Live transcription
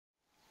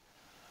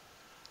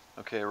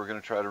Okay, we're going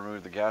to try to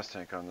remove the gas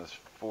tank on this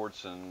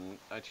Fordson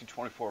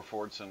 1924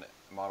 Fordson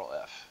Model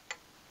F.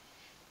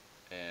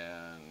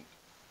 And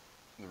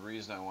the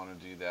reason I want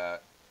to do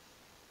that,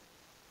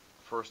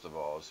 first of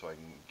all, is so I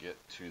can get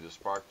to the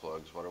spark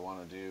plugs. What I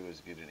want to do is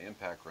get an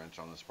impact wrench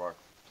on the spark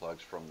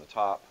plugs from the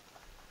top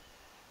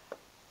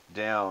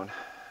down,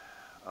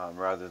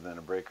 rather than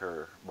a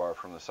breaker bar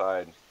from the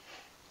side,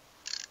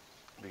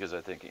 because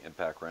I think an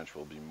impact wrench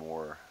will be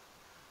more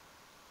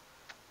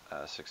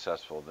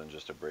successful than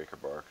just a breaker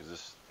bar,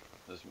 because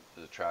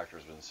the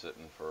tractor's been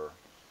sitting for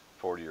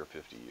 40 or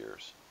 50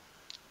 years.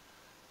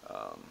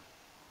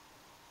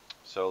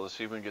 So let's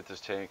see if we can get this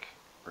tank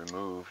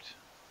removed,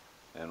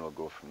 and we'll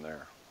go from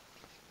there.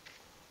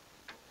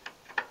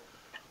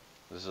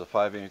 This is a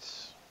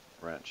 5/8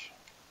 wrench.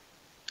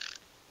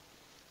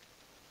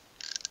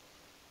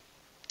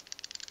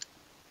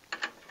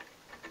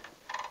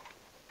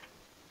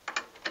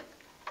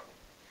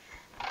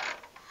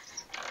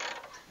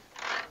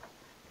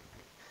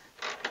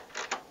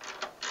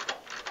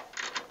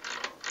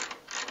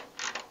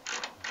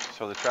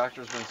 So the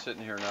tractor's been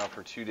sitting here now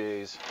for 2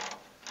 days,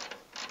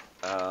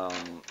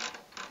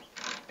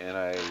 and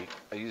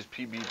I used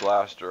PB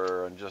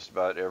Blaster on just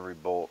about every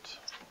bolt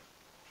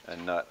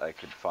and nut I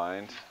could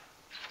find.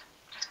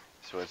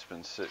 So it's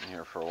been sitting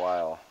here for a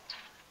while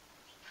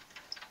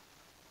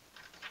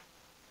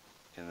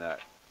in that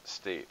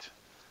state.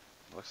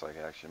 Looks like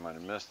I actually might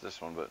have missed this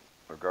one, but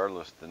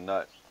regardless, the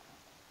nut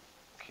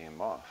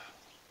came off.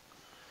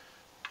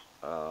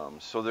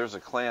 So there's a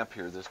clamp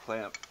here. This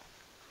clamp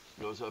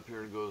goes up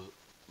here and goes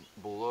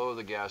below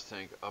the gas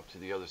tank up to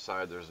the other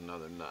side. There's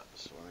another nut,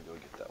 so I'm going to go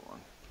get that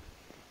one.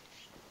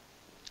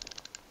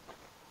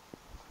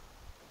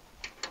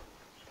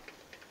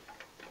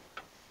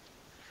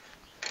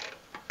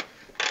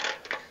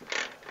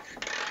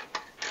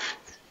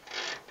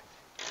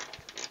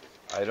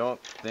 I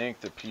don't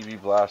think the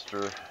PB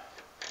Blaster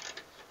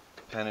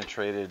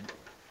penetrated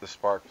the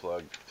spark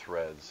plug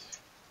threads.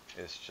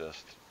 It's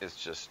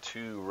just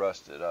too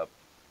rusted up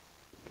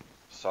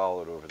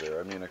solid over there.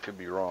 I mean, I could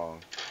be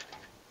wrong,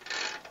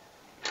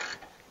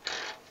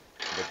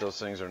 but those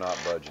things are not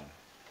budging.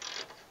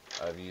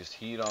 I've used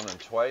heat on them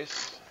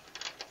twice.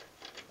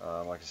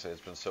 Like I say, it's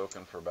been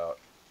soaking for about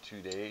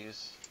 2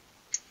 days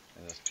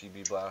in this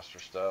PB Blaster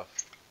stuff.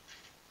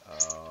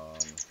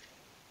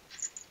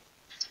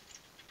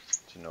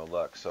 To no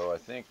luck. So I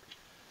think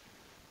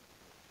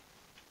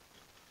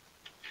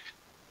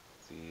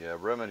the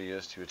remedy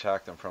is to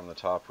attack them from the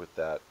top with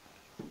that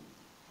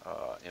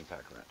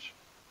impact wrench.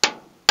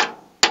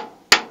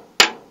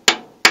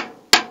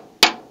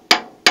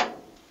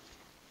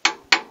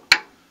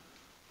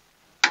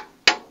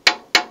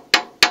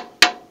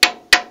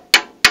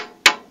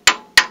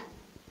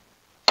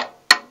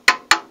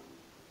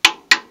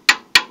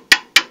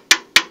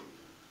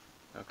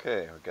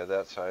 Okay, we've got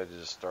that side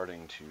just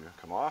starting to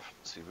come off.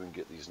 Let's see if we can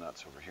get these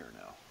nuts over here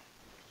now.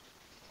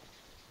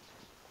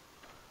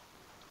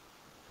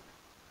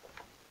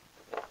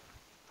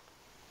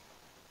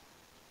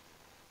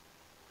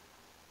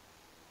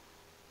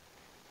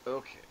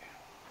 Okay,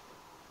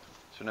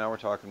 so now we're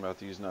talking about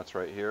these nuts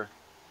right here.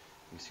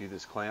 You see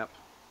this clamp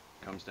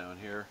comes down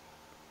here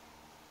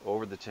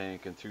over the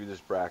tank and through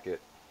this bracket.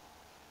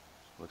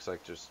 Looks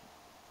like just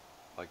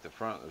like the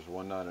front, there's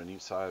one nut on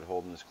each side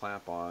holding this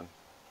clamp on.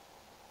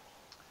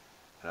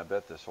 And I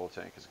bet this whole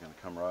tank is going to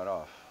come right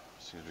off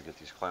as soon as we get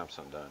these clamps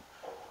undone.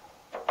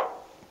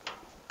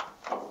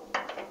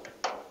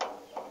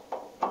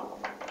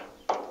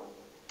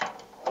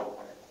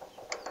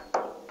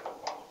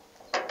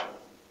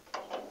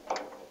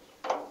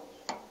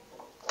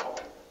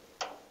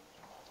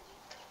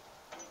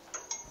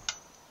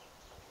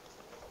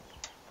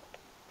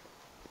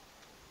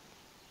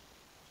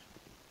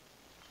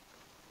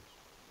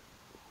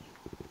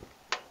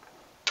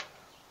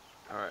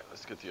 All right,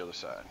 let's get the other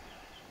side.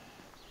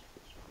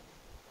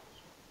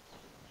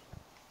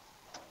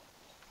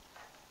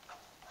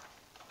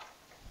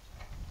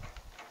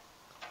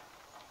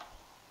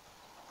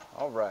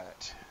 All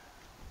right.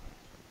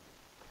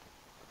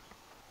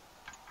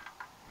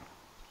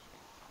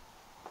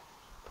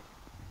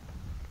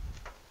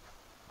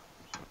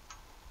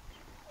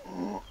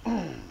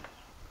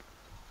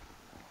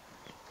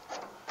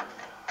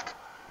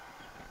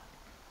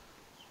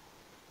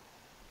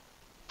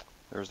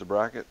 There's the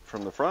bracket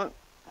from the front.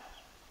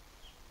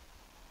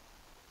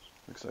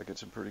 Looks like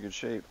it's in pretty good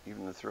shape.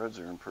 Even the threads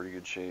are in pretty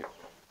good shape.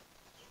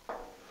 So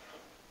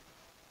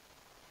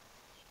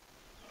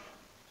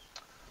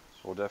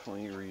we'll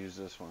definitely reuse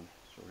this one.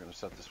 So we're going to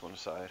set this one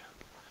aside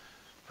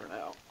for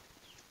now.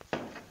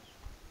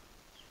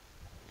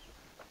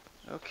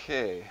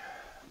 Okay,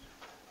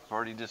 I've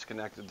already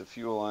disconnected the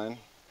fuel line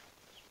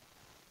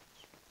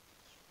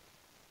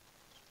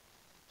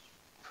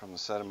from the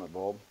sediment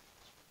bulb.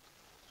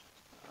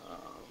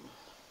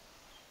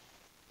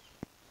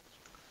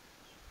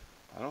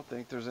 I don't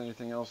think there's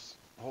anything else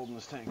holding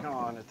this tank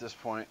on at this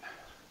point.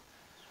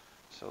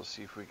 So let's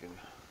see if we can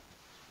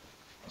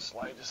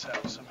slide this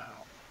out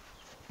somehow.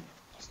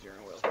 The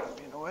steering wheel's got to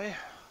be in the way.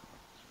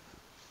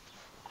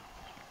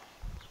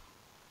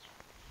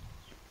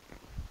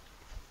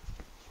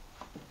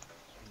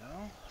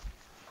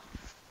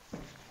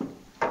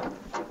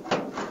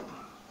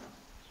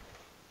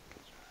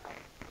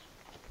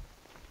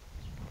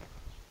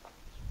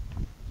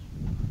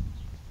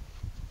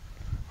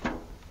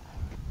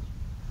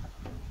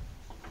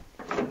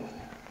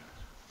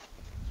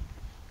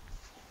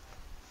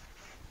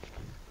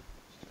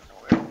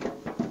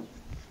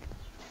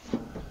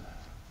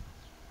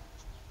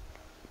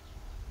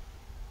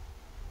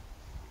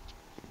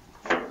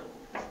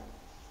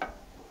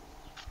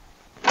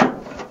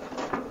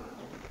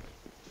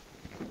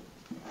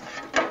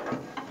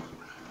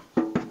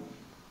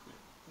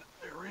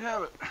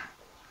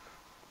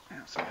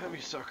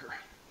 heavy sucker.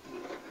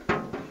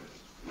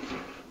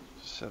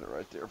 Set it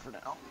right there for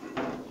now.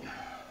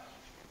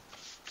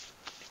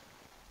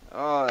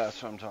 Oh,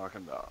 that's what I'm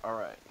talking about. All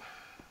right.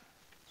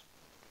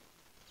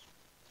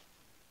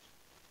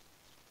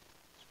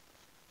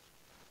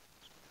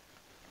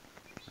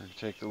 And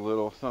take the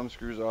little thumb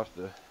screws off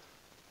the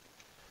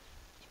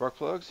spark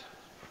plugs.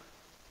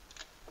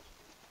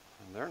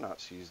 And they're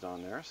not seized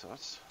on there, so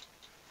that's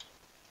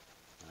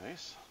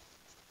nice.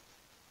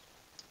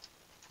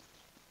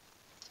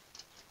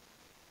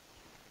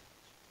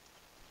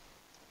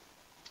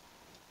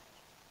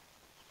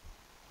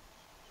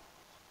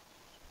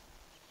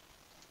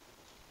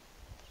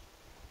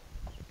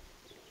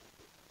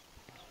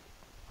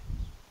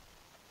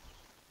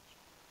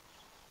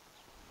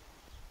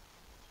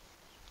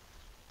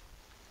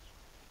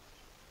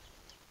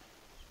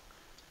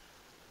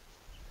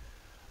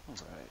 All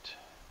right.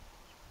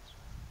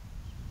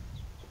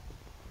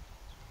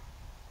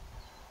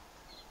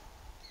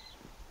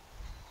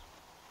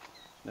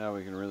 Now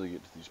we can really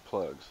get to these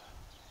plugs.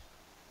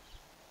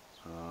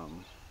 I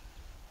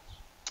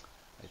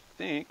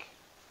think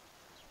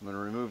I'm going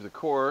to remove the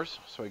cores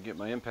so I get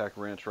my impact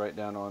wrench right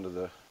down onto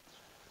the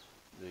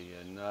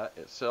nut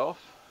itself,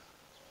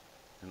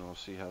 and we'll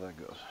see how that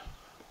goes.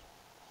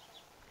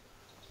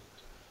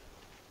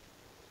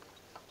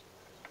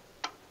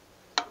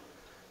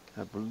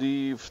 I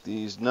believe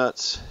these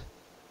nuts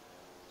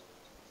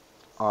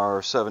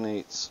are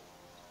 7/8.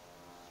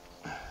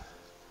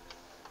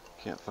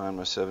 Can't find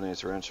my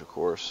 7/8 wrench, of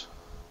course.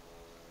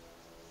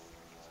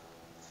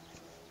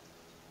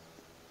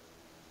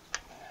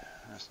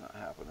 That's not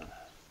happening.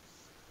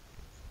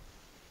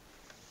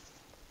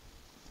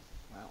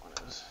 That one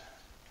is.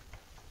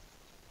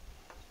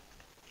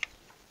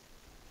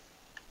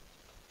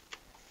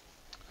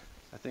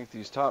 I think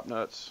these top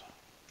nuts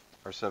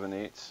are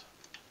 7/8,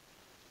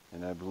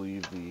 and I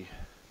believe the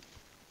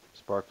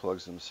spark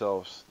plugs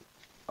themselves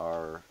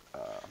are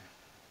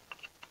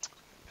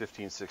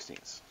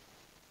 15/16.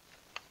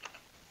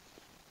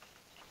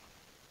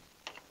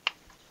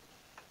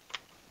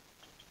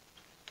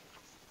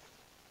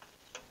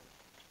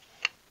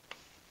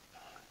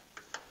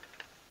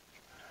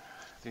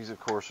 These,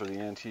 of course, are the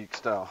antique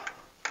style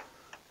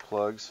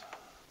plugs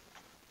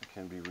that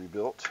can be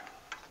rebuilt.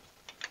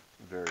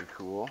 Very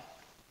cool.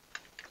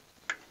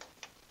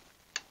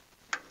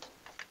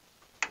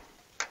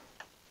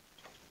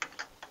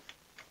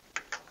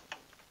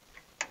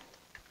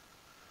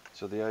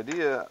 So the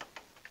idea,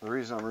 the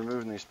reason I'm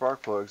removing these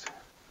spark plugs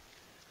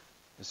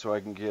is so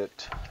I can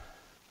get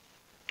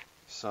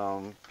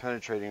some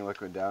penetrating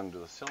liquid down into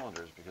the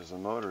cylinders because the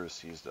motor is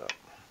seized up.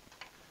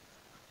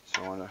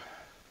 So I want to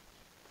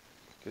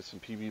get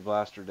some PB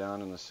Blaster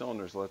down in the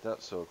cylinders, let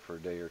that soak for a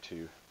day or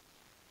two.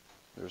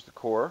 There's the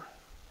core.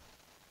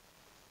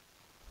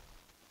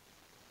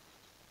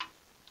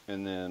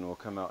 And then we'll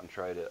come out and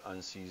try to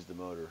unseize the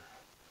motor,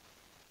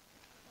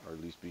 or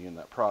at least begin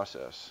that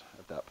process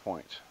at that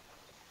point.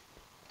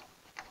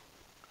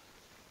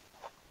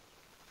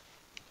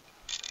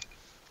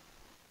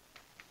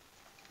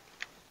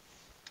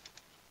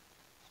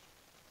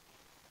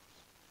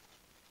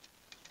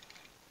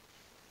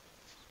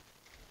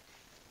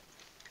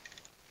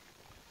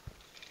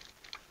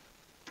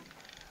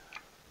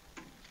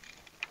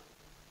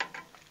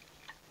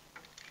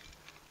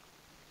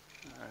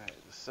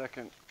 Alright, the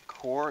second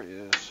core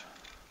is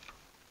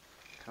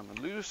coming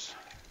loose.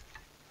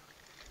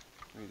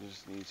 We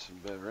just need some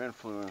better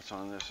influence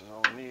on this is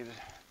all we needed.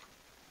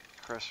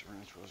 Crescent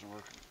wrench wasn't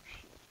working.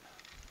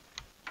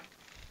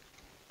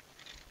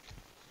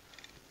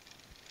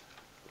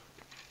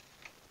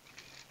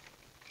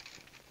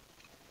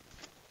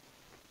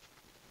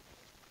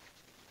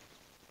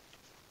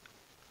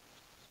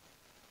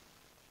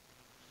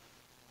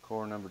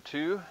 Core number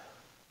 2.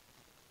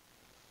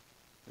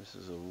 This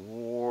is a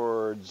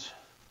Ward's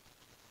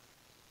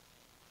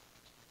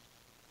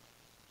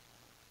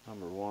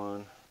number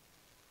 1,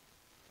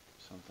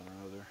 something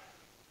or other.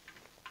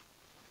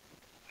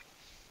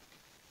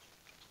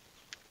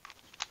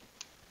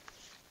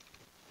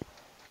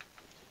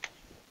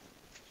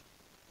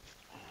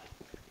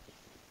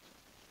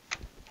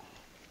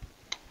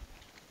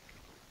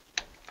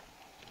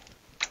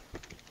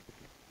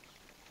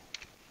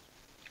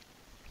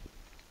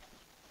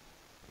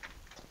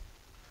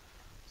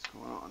 What's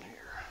going on here?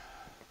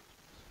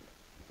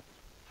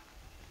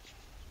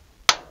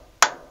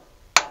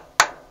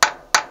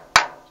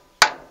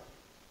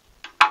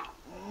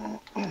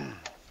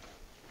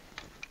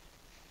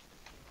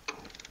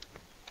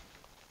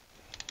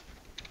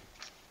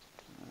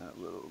 That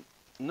little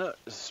nut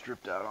is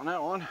stripped out on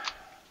that one.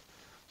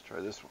 Let's try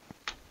this one.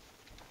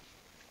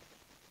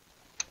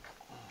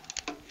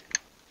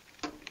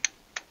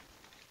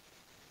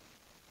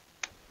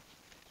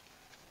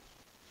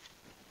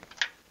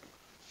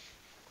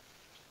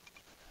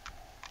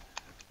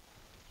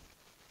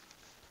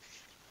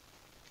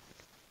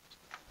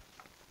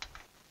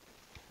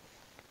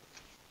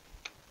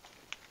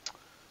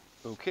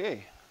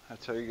 Okay,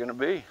 that's how you're going to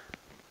be.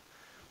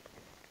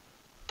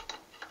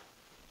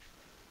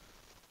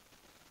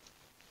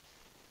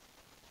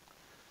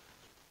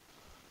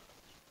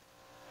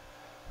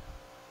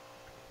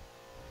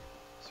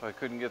 So I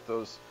couldn't get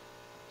those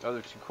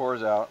other two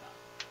cores out.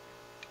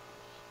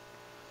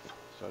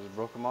 So I just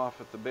broke them off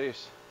at the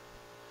base.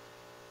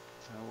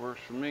 That works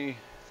for me.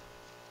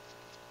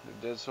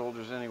 They're dead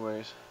soldiers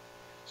anyways.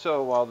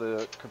 So while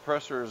the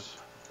compressor is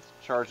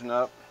charging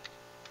up,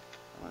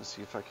 I'm going to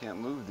see if I can't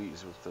move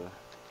these with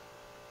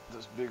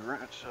this big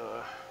wrench,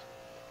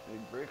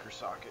 big breaker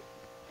socket.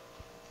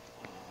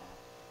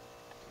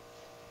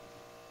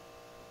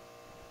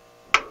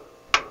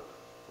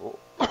 Oh,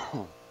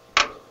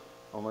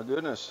 oh my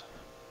goodness.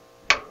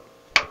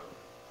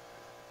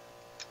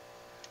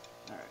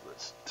 Alright,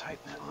 let's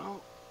tighten it a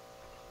little.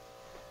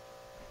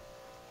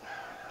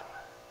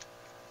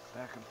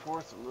 Back and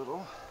forth a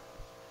little.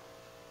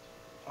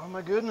 Oh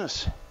my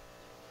goodness.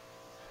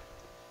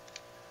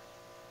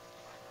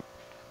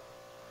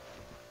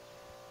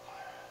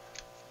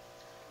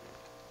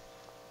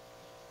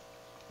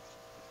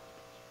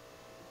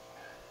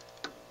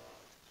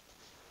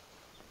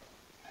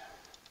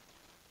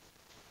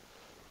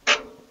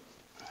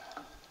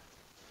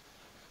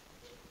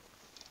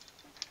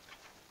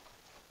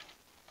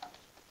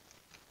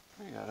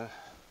 We got a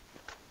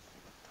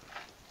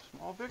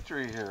small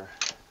victory here.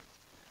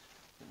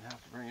 Didn't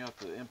have to bring out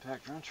the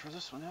impact wrench for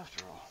this one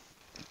after all.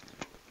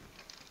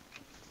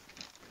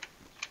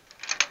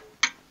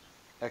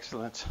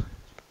 Excellent.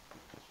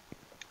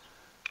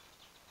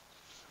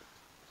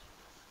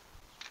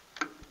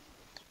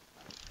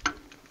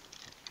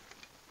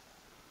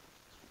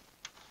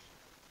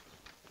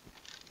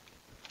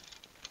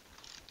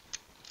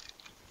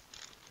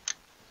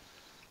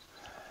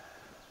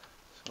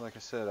 So like I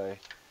said,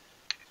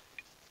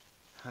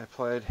 I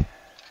applied a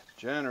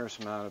generous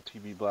amount of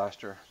PB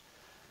Blaster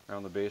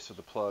around the base of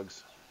the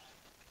plugs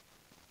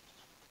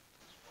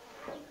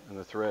and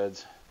the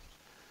threads.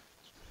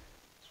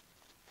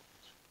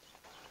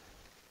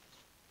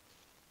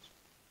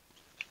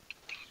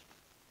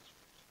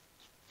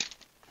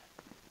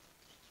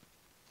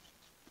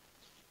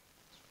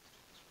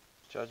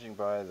 Judging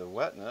by the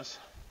wetness,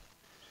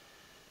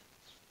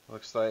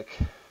 looks like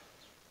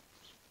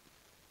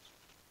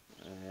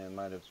it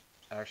might have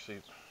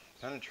actually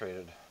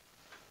penetrated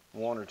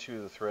one or two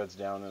of the threads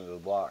down into the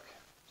block,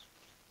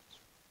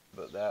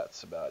 but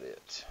that's about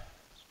it.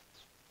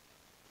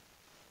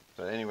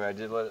 But anyway, I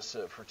did let it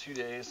sit for 2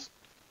 days,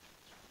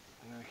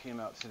 and then I came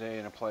out today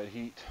and applied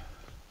heat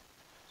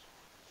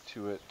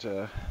to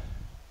it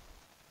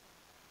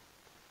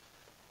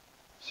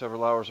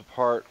several hours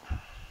apart,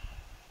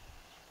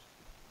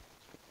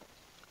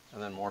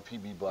 and then more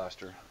PB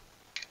Blaster.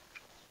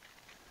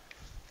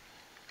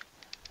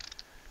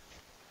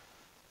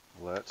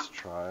 Let's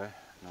try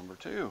number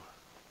 2.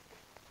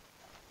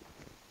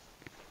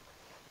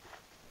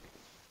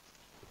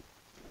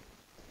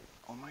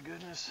 Oh my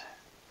goodness,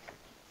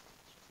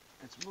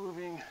 it's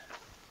moving.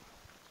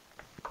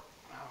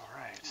 All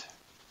right.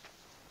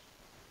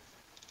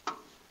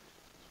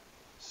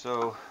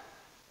 So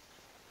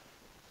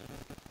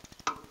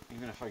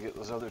even if I get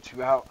those other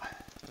two out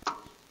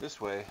this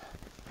way,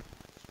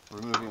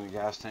 removing the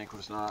gas tank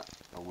was not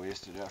a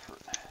wasted effort.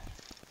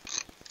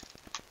 It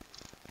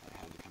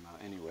had to come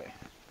out anyway.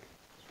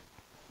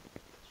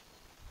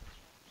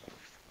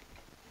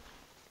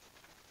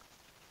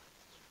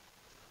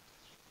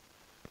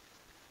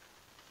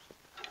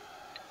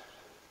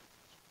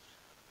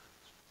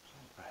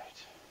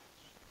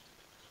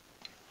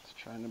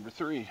 Try number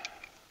 3.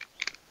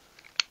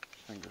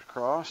 Fingers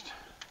crossed,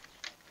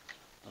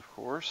 of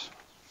course.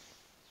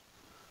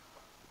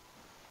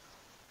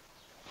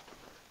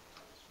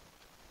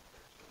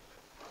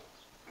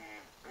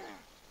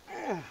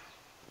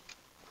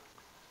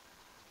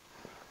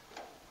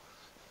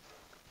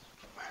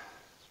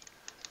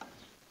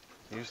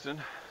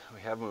 Houston, we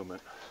have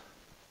movement.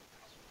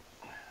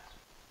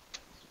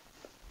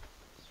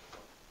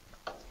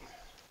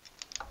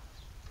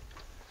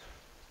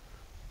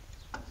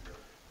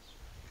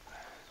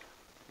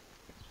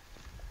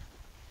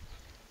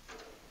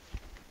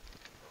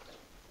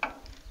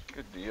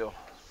 Good deal.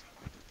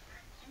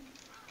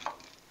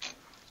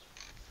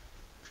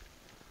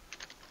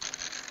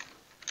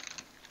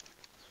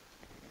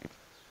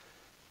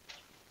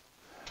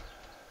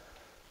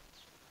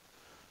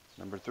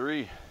 Number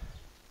 3.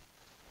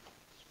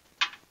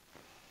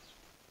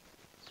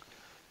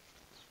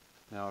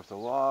 Now, if the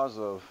laws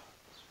of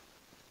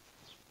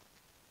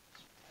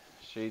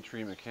shade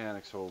tree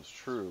mechanics holds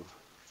true,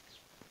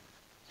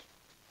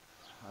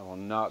 I will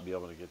not be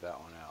able to get that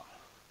one out.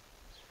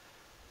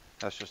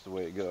 That's just the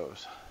way it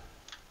goes.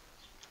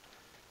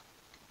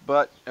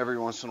 But every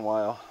once in a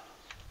while,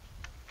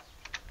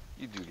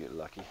 you do get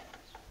lucky.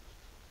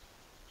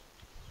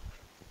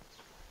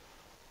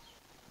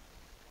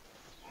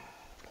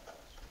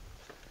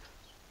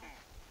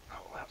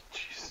 Oh,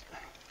 jeez.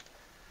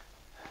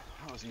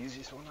 That was the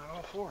easiest one out of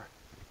all 4.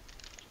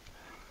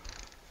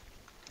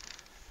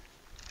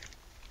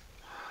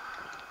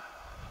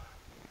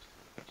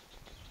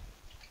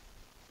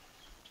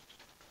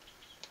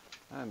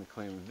 I'm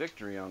claiming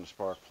victory on the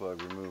spark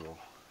plug removal.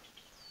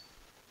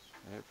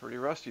 They're pretty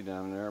rusty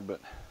down there, but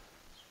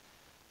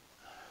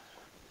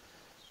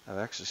I've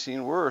actually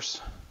seen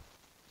worse.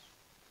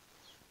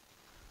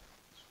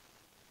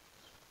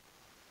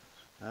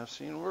 I've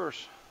seen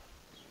worse.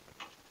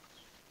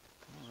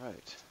 All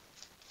right.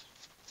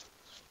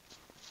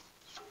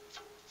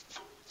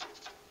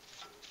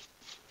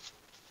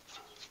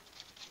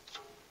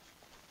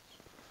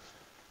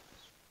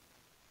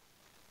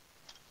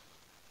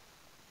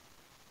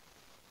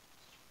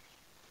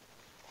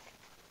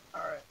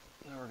 All right.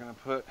 Now we're going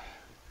to put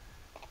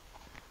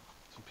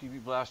some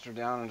PB Blaster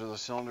down into the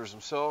cylinders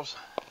themselves.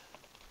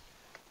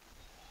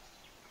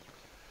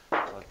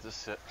 Let this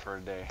sit for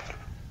a day.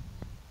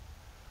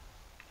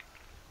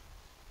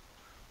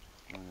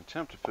 I'm going to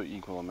attempt to put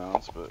equal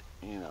amounts, but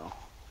you know,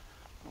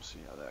 we'll see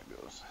how that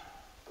goes.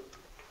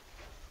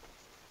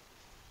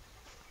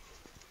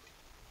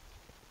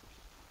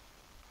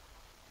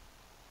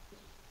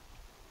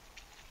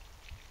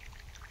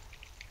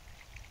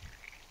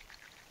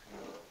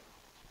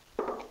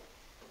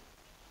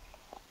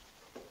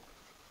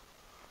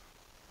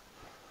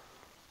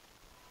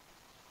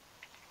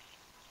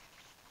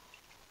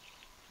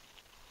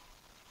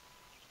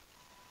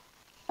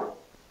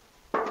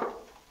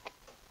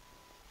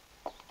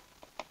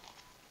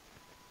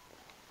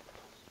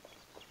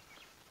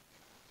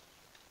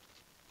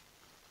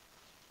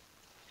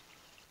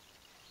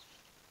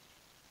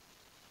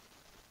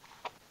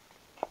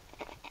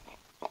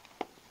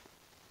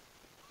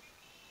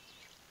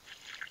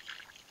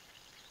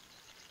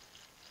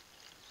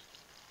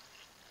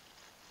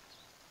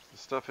 This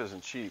stuff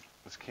isn't cheap.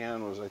 This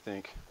can was, I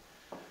think,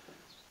 I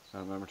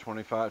don't remember,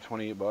 25,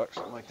 28 bucks,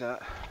 something like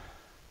that.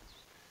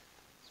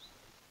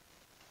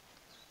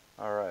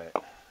 All right.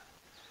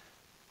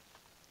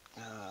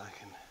 I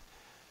can.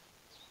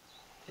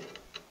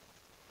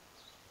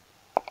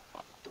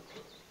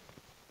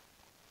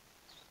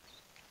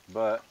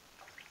 But,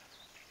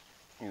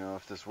 you know,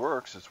 if this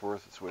works, it's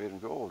worth its weight in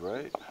gold,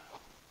 right?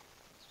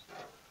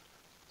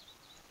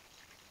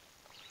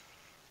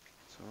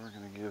 So we're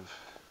going to give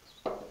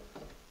the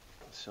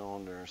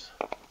cylinders,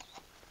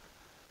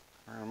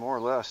 we're going to more or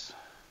less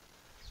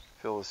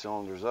fill the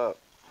cylinders up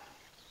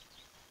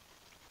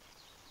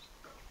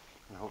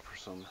and hope for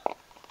some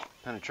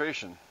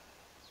penetration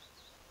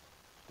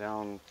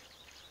down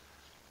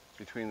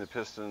between the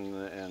piston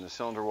and the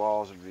cylinder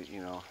walls, would be,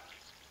 you know,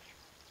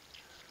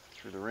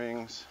 through the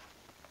rings.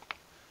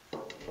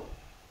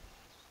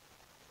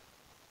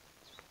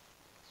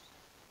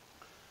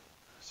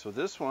 So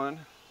this one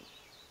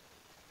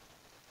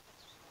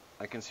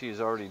I can see is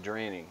already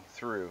draining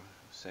through,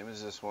 same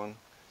as this one.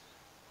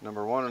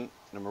 Number one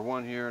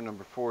here,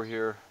 number 4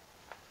 here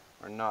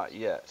are not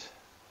yet,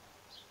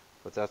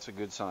 but that's a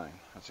good sign.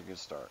 That's a good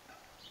start.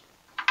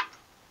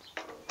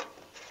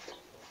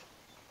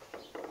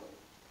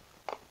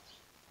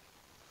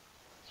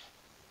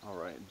 All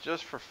right,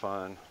 just for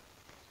fun,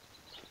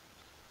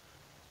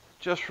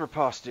 just for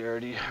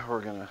posterity,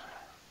 we're gonna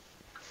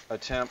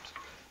attempt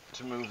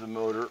to move the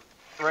motor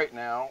right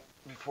now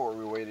before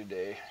we wait a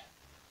day,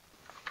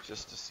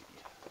 just to see.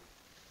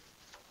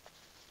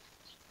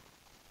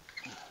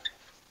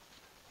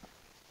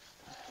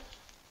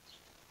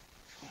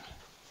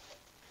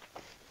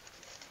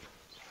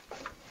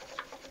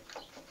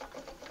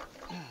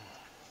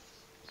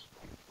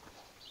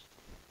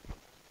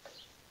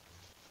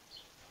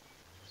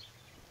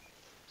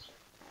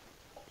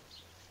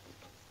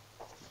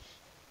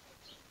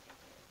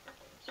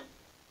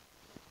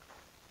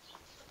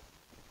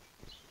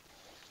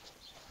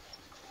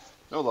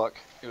 No luck.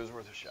 It was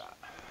worth a shot.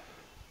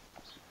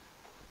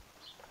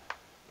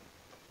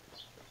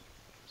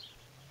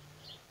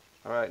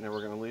 All right, now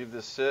we're going to leave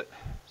this sit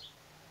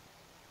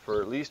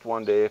for at least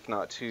 1 day, if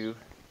not 2,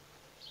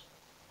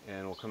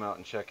 and we'll come out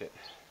and check it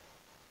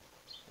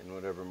in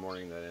whatever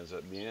morning that ends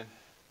up being.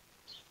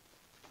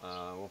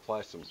 We'll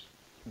apply some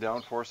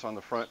downforce on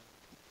the front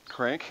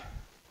crank,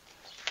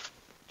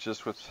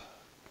 just with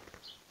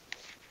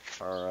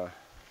our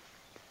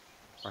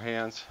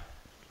hands.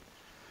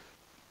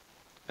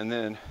 And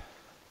then,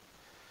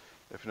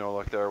 if no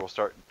luck there, we'll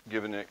start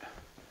giving it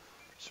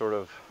sort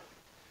of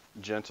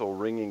gentle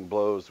ringing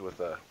blows with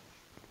a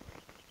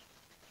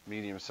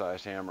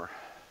medium-sized hammer.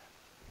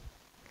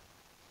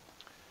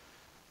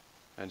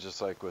 And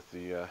just like with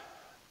the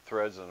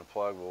threads on a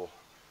plug,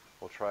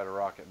 we'll try to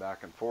rock it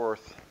back and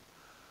forth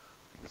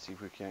and see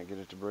if we can't get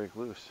it to break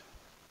loose.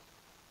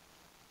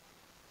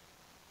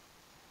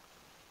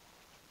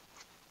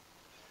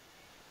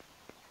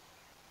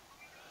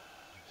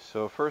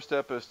 So first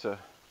step is to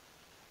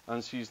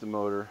unseize the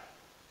motor,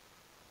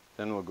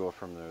 then we'll go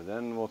from there.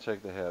 Then we'll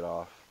take the head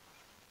off,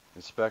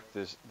 inspect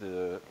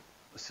the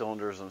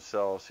cylinders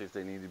themselves, see if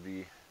they need to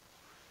be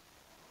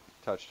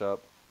touched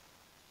up.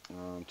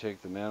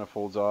 Take the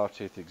manifolds off,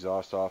 take the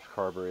exhaust off,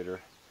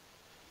 carburetor.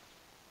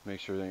 Make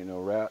sure there ain't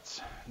no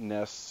rats,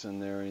 nests in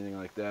there, anything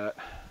like that.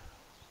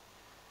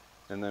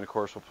 And then of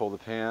course we'll pull the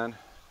pan,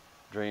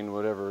 drain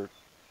whatever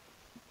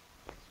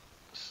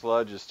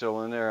sludge is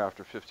still in there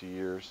after 50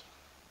 years.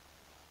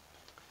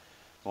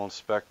 We'll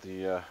inspect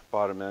the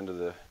bottom end of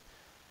the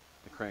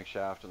the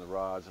crankshaft and the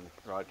rods and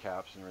the rod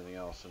caps and everything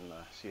else, and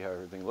see how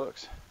everything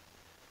looks.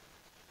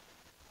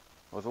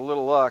 With a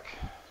little luck,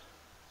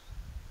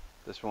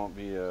 this won't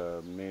be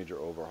a major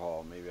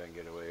overhaul. Maybe I can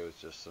get away with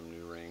just some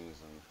new rings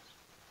and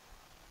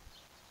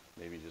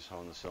maybe just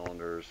hone the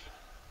cylinders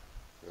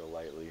real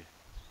lightly.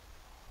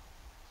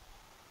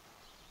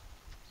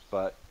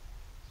 But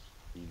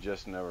you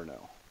just never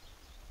know.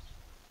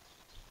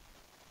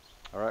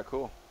 Alright,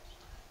 cool.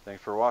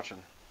 Thanks for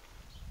watching.